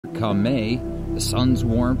Come May, the sun's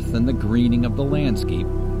warmth and the greening of the landscape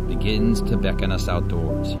begins to beckon us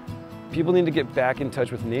outdoors. People need to get back in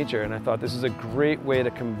touch with nature, and I thought this is a great way to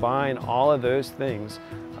combine all of those things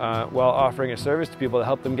while offering a service to people to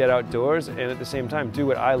help them get outdoors and at the same time do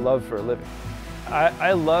what I love for a living.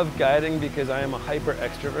 I love guiding because I am a hyper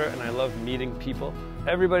extrovert and I love meeting people.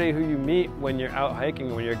 Everybody who you meet when you're out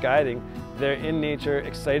hiking, when you're guiding, they're in nature,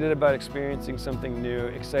 excited about experiencing something new,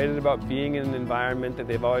 excited about being in an environment that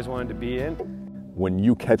they've always wanted to be in. When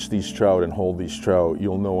you catch these trout and hold these trout,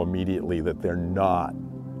 you'll know immediately that they're not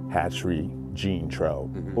hatchery gene trout.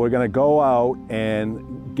 We're gonna go out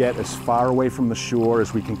and get as far away from the shore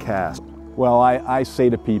as we can cast. Well, I say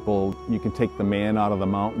to people, you can take the man out of the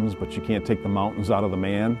mountains, but you can't take the mountains out of the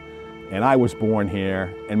man. And I was born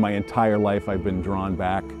here, and my entire life I've been drawn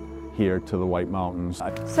back here to the White Mountains.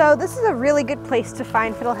 So this is a really good place to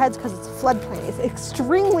find fiddleheads because it's floodplain. It's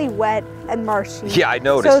extremely wet and marshy. Yeah, I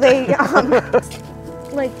noticed. So they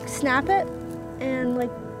like snap it and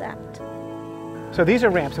like that. So these are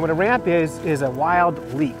ramps, and what a ramp is a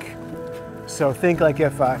wild leek. So think like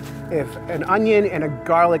if an onion and a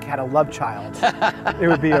garlic had a love child, it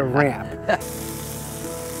would be a ramp.